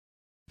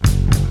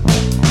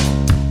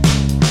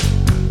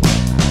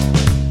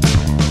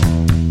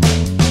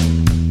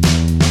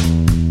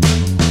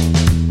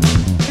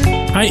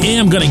I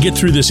am going to get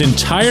through this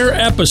entire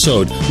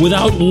episode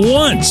without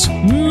once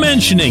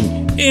mentioning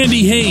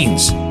Andy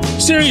Haynes.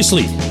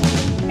 Seriously,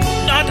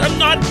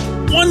 not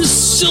one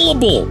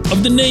syllable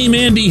of the name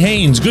Andy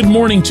Haynes. Good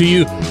morning to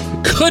you.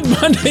 Good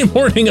Monday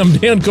morning. I'm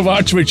Dan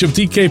Kovacevic of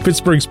DK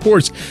Pittsburgh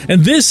Sports,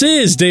 and this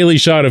is Daily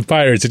Shot of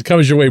Pirates. It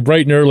comes your way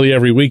bright and early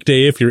every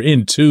weekday if you're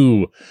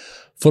into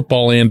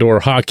football and or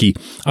hockey.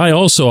 I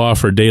also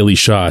offer daily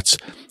shots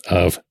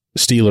of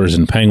Steelers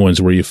and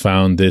Penguins where you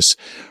found this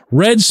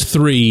Reds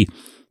 3,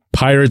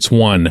 Pirates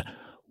 1.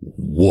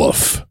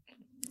 Woof.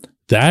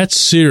 That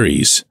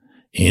series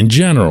in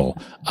general,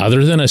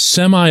 other than a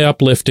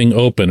semi-uplifting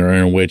opener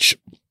in which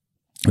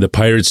the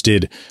Pirates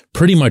did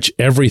pretty much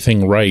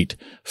everything right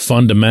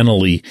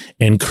fundamentally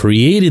and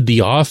created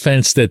the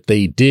offense that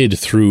they did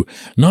through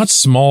not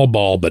small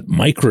ball, but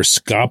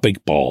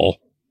microscopic ball,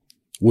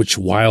 which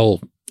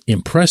while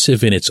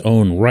impressive in its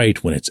own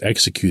right when it's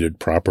executed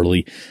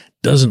properly,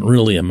 doesn't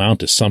really amount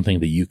to something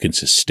that you can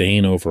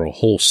sustain over a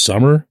whole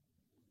summer.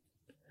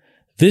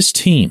 This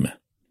team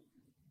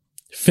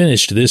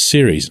finished this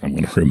series. I'm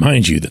going to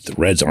remind you that the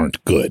Reds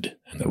aren't good.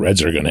 And the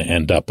Reds are going to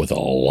end up with a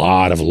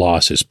lot of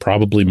losses,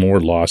 probably more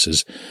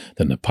losses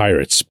than the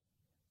Pirates.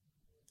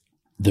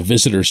 The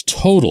visitors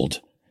totaled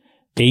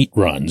 8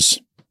 runs,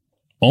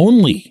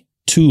 only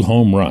 2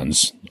 home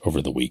runs over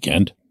the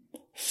weekend,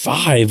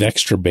 5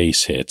 extra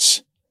base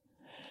hits,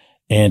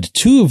 and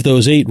 2 of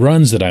those 8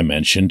 runs that I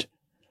mentioned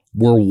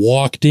were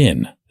walked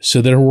in. So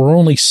there were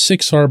only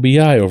 6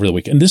 RBI over the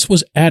weekend. This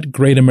was at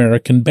Great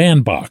American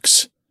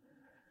Bandbox.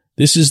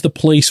 This is the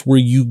place where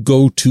you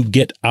go to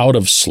get out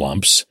of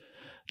slumps,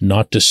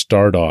 not to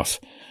start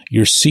off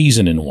your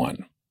season in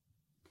one.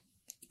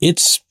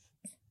 It's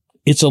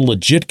a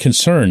legit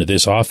concern,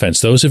 this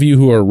offense. Those of you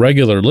who are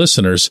regular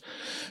listeners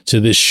to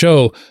this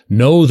show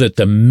know that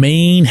the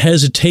main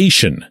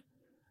hesitation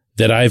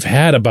that I've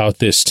had about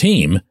this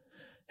team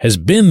has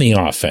been the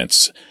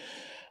offense.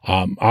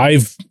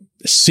 I've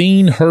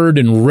seen, heard,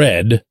 and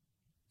read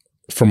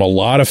from a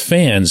lot of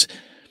fans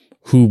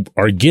who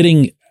are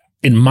getting,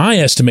 in my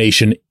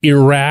estimation,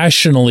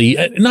 irrationally,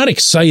 not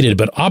excited,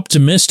 but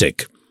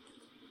optimistic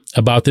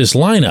about this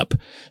lineup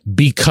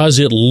because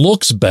it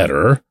looks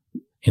better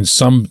in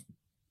some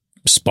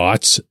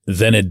spots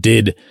than it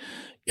did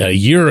a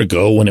year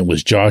ago when it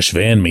was Josh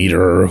Van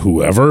Meter or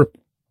whoever.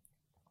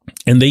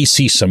 And they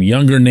see some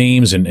younger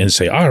names and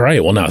say, all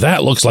right, well, now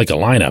that looks like a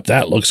lineup.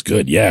 That looks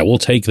good. Yeah, we'll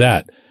take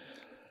that.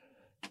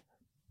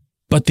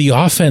 But the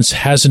offense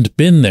hasn't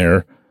been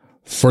there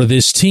for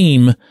this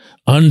team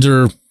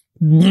under,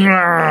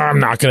 I'm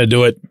not going to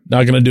do it.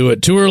 Not going to do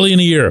it. Too early in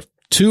the year.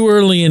 Too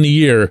early in the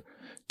year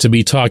to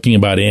be talking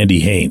about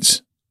Andy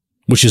Haynes,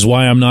 which is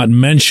why I'm not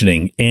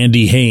mentioning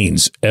Andy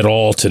Haynes at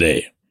all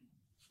today.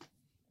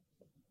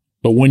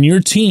 But when your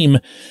team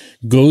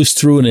goes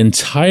through an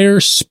entire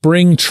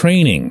spring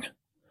training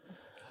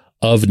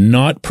of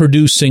not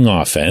producing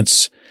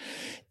offense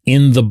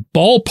in the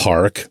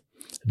ballpark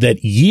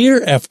that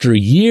year after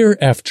year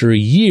after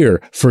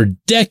year for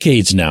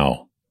decades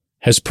now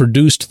has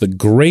produced the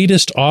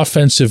greatest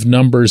offensive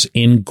numbers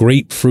in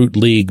Grapefruit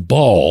League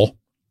ball,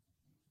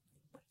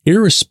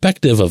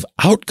 irrespective of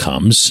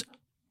outcomes,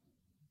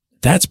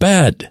 that's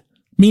bad.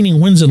 Meaning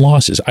wins and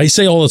losses. I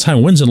say all the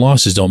time, wins and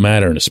losses don't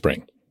matter in the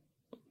spring.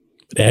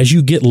 But as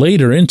you get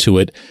later into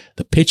it,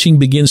 the pitching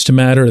begins to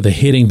matter, the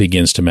hitting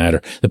begins to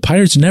matter. The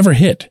Pirates never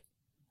hit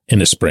in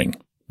the spring.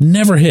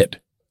 Never hit.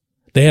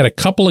 They had a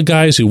couple of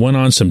guys who went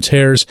on some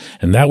tears,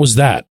 and that was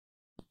that.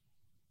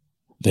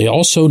 They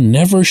also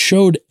never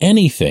showed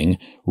anything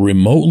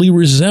remotely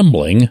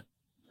resembling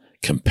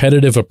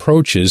competitive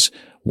approaches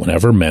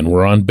whenever men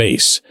were on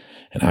base.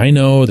 And I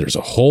know there's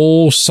a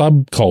whole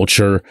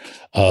subculture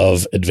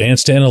of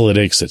advanced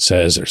analytics that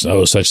says there's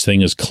no such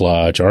thing as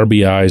clutch,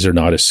 RBIs are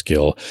not a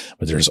skill,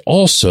 but there's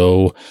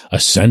also a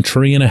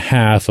century and a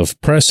half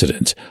of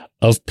precedent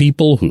of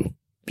people who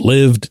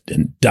lived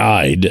and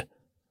died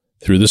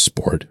through the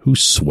sport who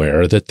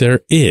swear that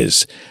that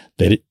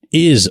it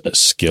is a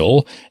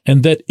skill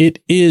and that it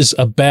is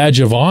a badge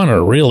of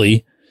honor,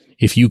 really,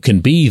 if you can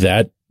be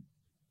that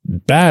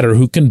batter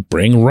who can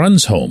bring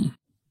runs home.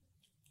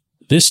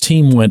 This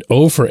team went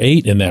 0 for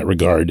 8 in that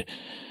regard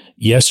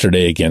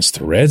yesterday against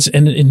the Reds,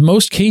 and in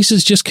most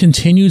cases just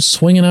continued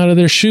swinging out of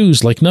their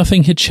shoes like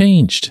nothing had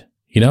changed.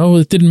 You know,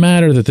 it didn't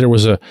matter that there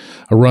was a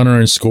runner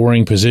in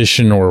scoring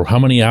position or how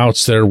many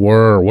outs there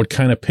were or what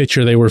kind of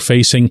pitcher they were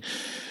facing.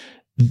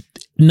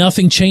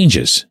 Nothing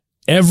changes.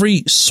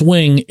 Every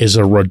swing is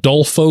a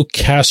Rodolfo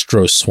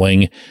Castro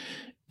swing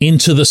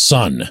into the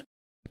sun.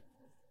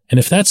 And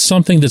if that's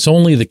something that's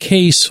only the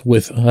case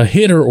with a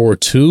hitter or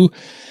two,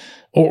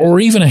 or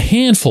even a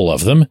handful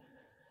of them,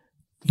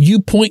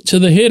 you point to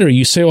the hitter.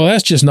 You say, well,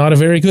 that's just not a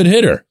very good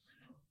hitter.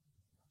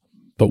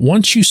 But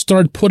once you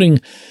start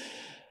putting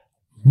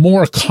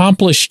more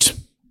accomplished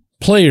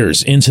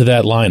players into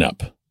that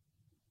lineup,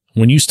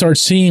 when you start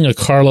seeing a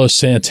Carlos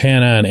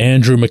Santana and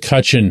Andrew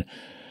McCutchen,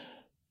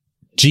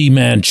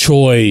 Ji-Man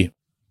Choi,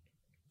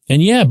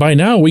 and yeah, by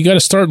now we got to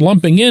start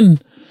lumping in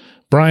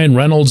Brian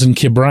Reynolds and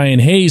Ke'Bryan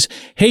Hayes,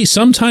 hey,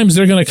 sometimes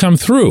they're going to come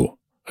through,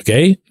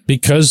 okay,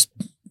 because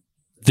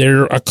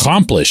they're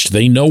accomplished.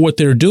 They know what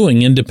they're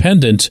doing,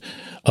 independent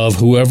of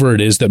whoever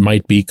it is that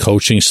might be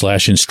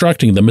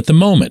coaching/instructing them at the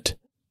moment.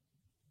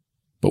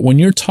 But when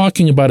you're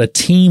talking about a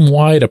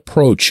team-wide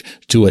approach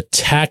to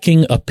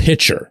attacking a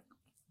pitcher,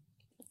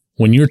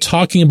 when you're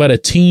talking about a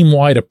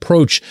team-wide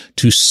approach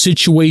to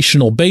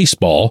situational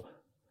baseball,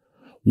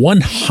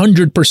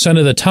 100%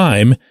 of the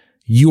time,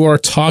 you are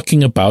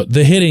talking about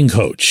the hitting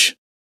coach.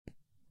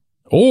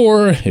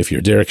 Or, if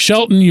you're Derek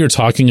Shelton, you're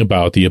talking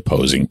about the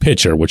opposing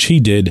pitcher, which he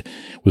did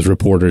with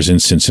reporters in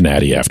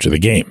Cincinnati after the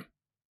game.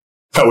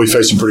 We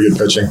faced some pretty good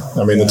pitching.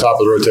 I mean, the top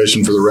of the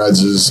rotation for the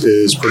Reds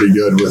is pretty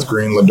good with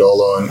Green,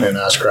 Lodolo, and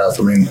Ashcraft.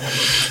 I mean,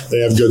 they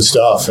have good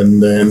stuff,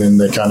 and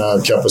they kind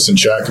of kept us in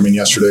check. I mean,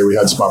 yesterday we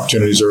had some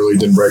opportunities early,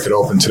 didn't break it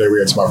open. Today we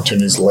had some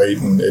opportunities late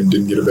and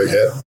didn't get a big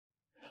hit.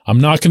 I'm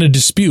not going to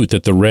dispute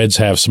that the Reds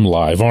have some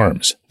live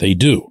arms. They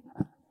do.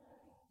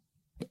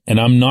 And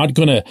I'm not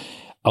going to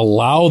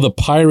allow the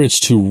Pirates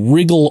to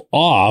wriggle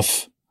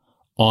off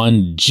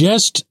on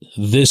just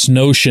this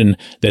notion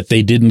that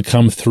they didn't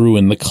come through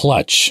in the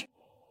clutch,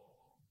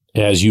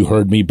 as you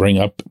heard me bring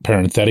up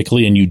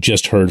parenthetically, and you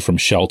just heard from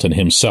Shelton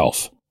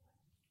himself.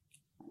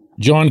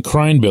 John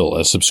Kreinbill,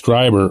 a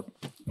subscriber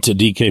to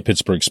DK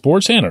Pittsburgh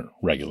Sports and a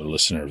regular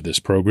listener of this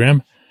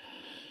program,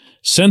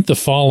 sent the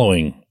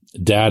following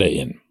data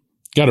in.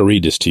 Got to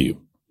read this to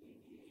you.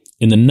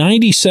 In the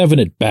 97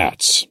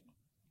 at-bats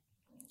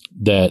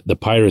that the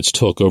Pirates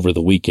took over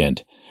the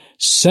weekend,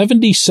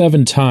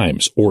 77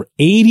 times, or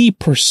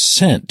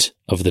 80%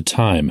 of the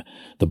time,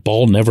 the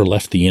ball never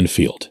left the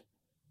infield.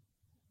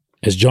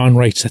 As John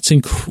writes, that's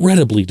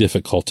incredibly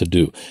difficult to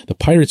do. The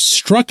Pirates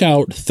struck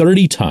out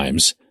 30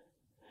 times,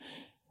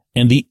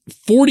 and the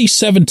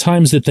 47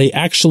 times that they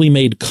actually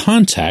made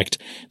contact,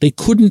 they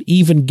couldn't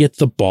even get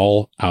the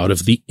ball out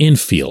of the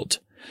infield.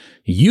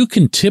 You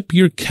can tip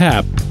your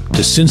cap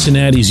to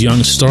Cincinnati's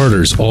young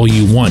starters all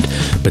you want,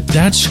 but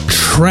that's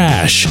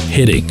trash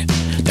hitting.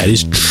 That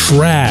is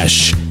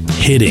trash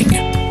hitting.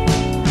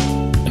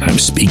 And I'm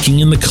speaking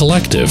in the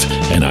collective,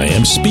 and I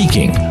am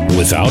speaking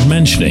without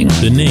mentioning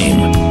the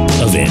name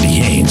of Andy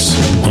Haynes.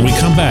 When we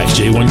come back,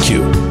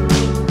 J1Q.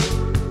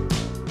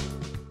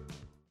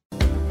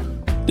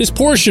 This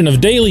portion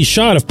of Daily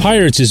Shot of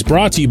Pirates is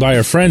brought to you by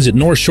our friends at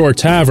North Shore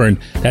Tavern.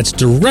 That's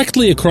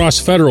directly across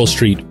Federal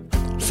Street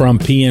from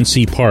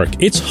PNC Park.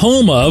 It's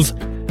home of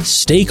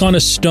Steak on a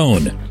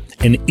Stone,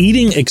 an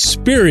eating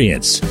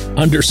experience,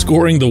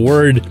 underscoring the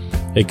word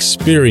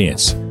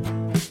experience.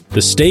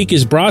 The steak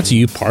is brought to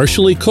you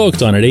partially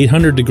cooked on an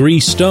 800-degree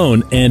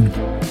stone, and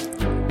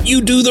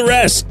you do the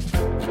rest.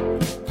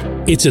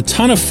 It's a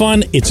ton of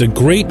fun, it's a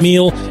great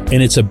meal,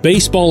 and it's a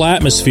baseball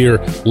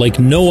atmosphere like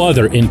no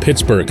other in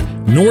Pittsburgh.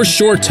 North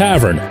Shore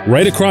Tavern,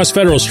 right across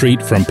Federal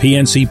Street from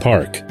PNC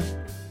Park.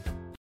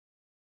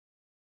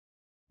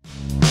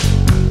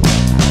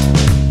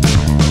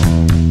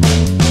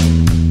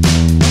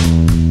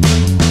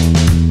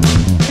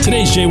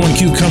 Today's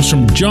J1Q comes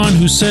from John,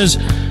 who says,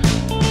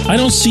 I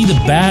don't see the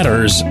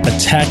batters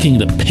attacking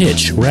the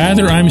pitch.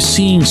 Rather, I'm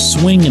seeing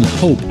swing and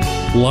hope.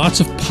 Lots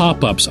of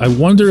pop-ups. I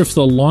wonder if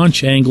the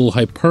launch angle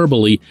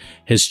hyperbole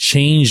has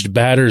changed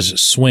batters'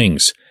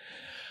 swings.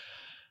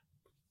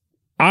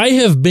 I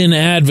have been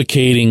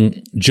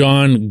advocating,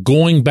 John,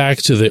 going back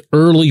to the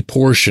early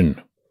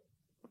portion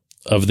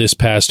of this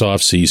past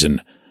offseason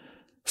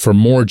for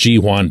more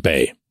Ji-hwan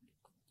Bae.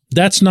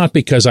 That's not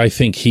because I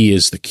think he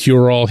is the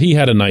cure-all. He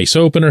had a nice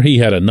opener. He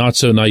had a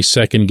not-so-nice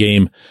second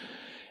game.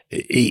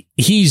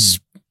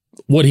 He's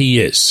what he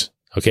is.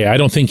 Okay, I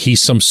don't think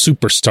he's some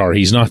superstar.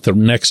 He's not the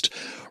next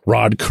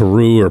Rod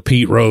Carew or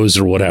Pete Rose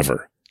or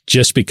whatever.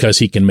 Just because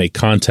he can make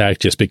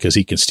contact, just because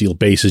he can steal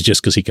bases,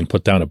 just because he can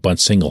put down a bunt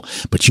single.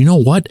 But you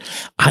know what?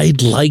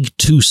 I'd like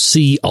to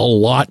see a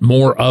lot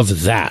more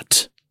of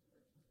that.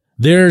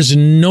 There's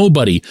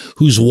nobody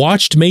who's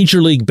watched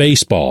Major League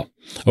Baseball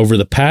over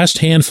the past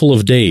handful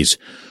of days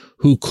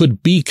who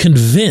could be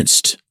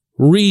convinced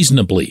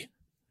reasonably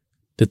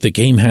that the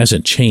game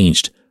hasn't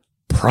changed,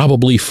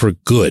 probably for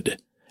good,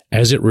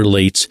 as it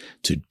relates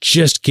to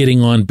just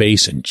getting on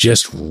base and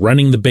just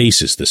running the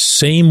bases the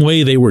same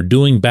way they were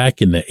doing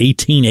back in the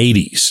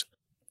 1880s.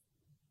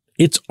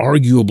 It's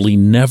arguably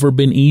never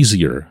been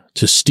easier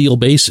to steal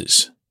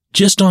bases.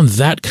 Just on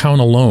that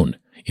count alone,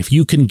 if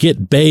you can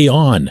get Bae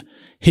on,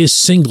 his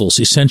singles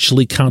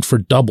essentially count for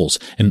doubles,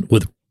 and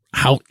with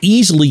how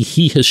easily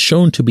he has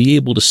shown to be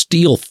able to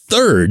steal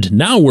third,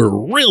 now we're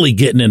really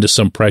getting into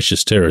some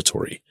precious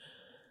territory.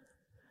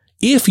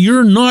 If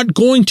you're not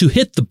going to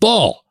hit the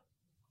ball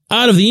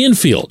out of the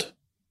infield,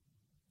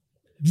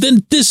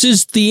 then this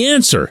is the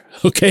answer,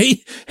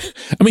 okay?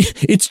 I mean,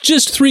 it's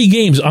just 3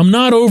 games. I'm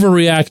not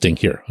overreacting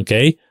here,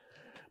 okay?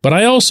 But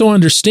I also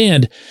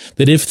understand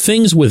that if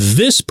things with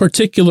this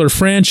particular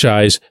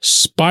franchise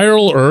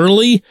spiral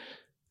early,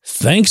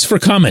 thanks for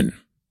coming.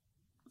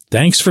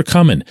 Thanks for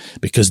coming,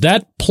 because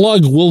that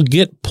plug will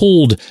get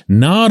pulled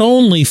not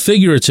only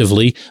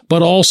figuratively,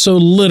 but also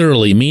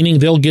literally, meaning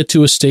they'll get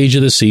to a stage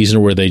of the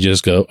season where they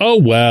just go,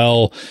 oh,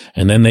 well,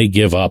 and then they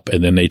give up,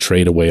 and then they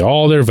trade away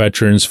all their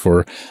veterans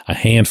for a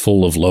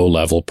handful of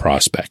low-level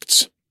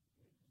prospects.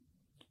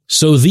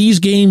 So these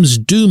games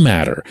do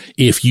matter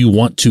if you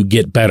want to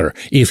get better,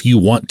 if you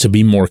want to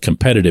be more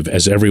competitive,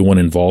 as everyone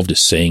involved is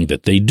saying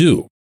that they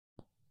do.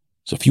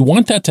 So if you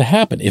want that to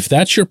happen, if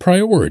that's your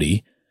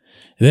priority,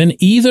 then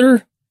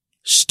either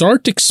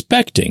start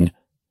expecting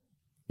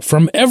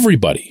from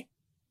everybody,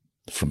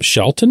 from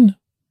Shelton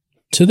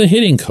to the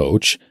hitting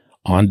coach,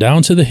 on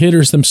down to the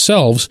hitters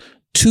themselves,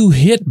 to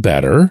hit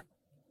better,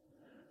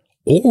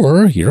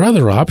 or your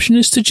other option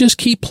is to just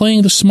keep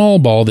playing the small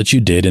ball that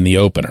you did in the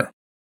opener.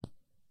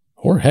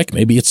 Or heck,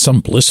 maybe it's some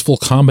blissful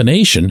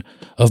combination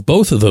of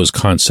both of those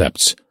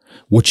concepts.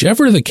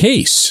 Whichever the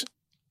case,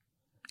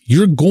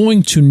 you're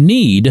going to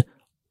need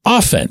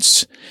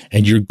offense,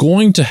 and you're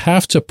going to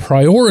have to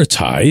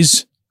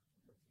prioritize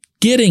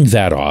getting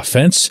that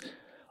offense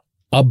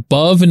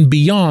above and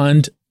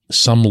beyond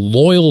some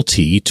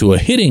loyalty to a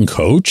hitting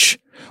coach,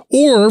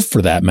 or,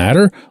 for that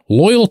matter,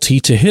 loyalty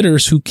to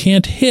hitters who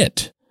can't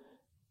hit.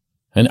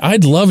 And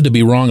I'd love to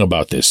be wrong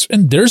about this,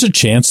 and there's a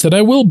chance that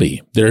I will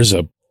be. There's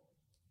a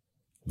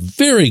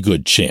very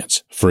good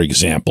chance, for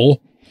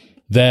example,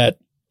 that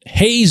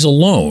Hayes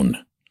alone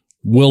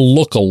will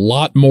look a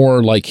lot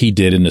more like he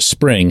did in the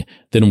spring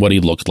than what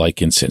he looked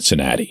like in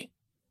Cincinnati.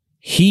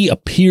 He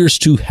appears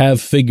to have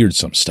figured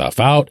some stuff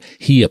out.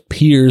 He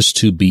appears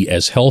to be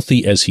as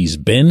healthy as he's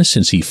been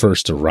since he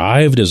first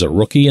arrived as a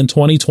rookie in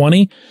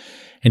 2020.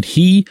 And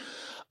he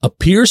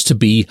appears to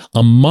be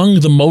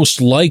among the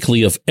most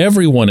likely of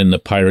everyone in the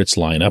Pirates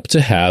lineup to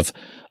have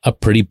a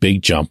pretty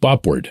big jump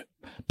upward.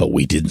 But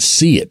we didn't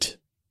see it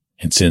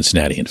in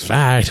Cincinnati. In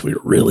fact, we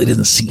really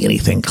didn't see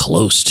anything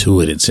close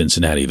to it in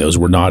Cincinnati. Those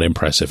were not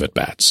impressive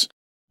at-bats.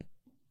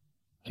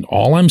 And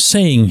all I'm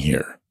saying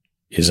here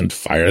isn't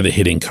fire the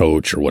hitting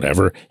coach or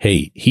whatever.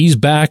 Hey, he's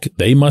back.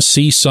 They must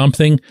see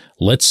something.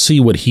 Let's see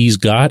what he's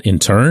got in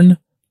turn.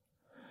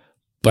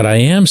 But I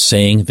am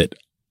saying that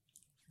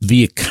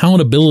the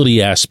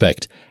accountability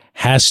aspect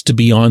has to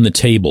be on the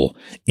table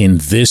in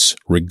this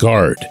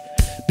regard,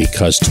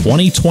 because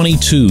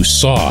 2022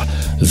 saw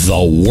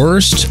the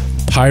worst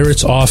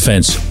Pirates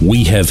offense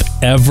we have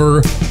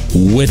ever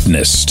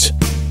witnessed.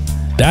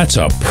 That's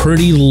a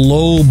pretty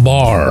low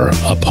bar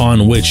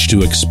upon which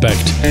to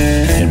expect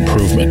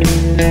improvement.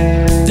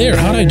 There,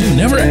 how'd I do?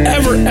 Never,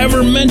 ever,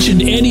 ever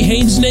mentioned Andy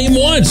Haynes' name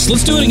once.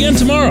 Let's do it again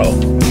tomorrow.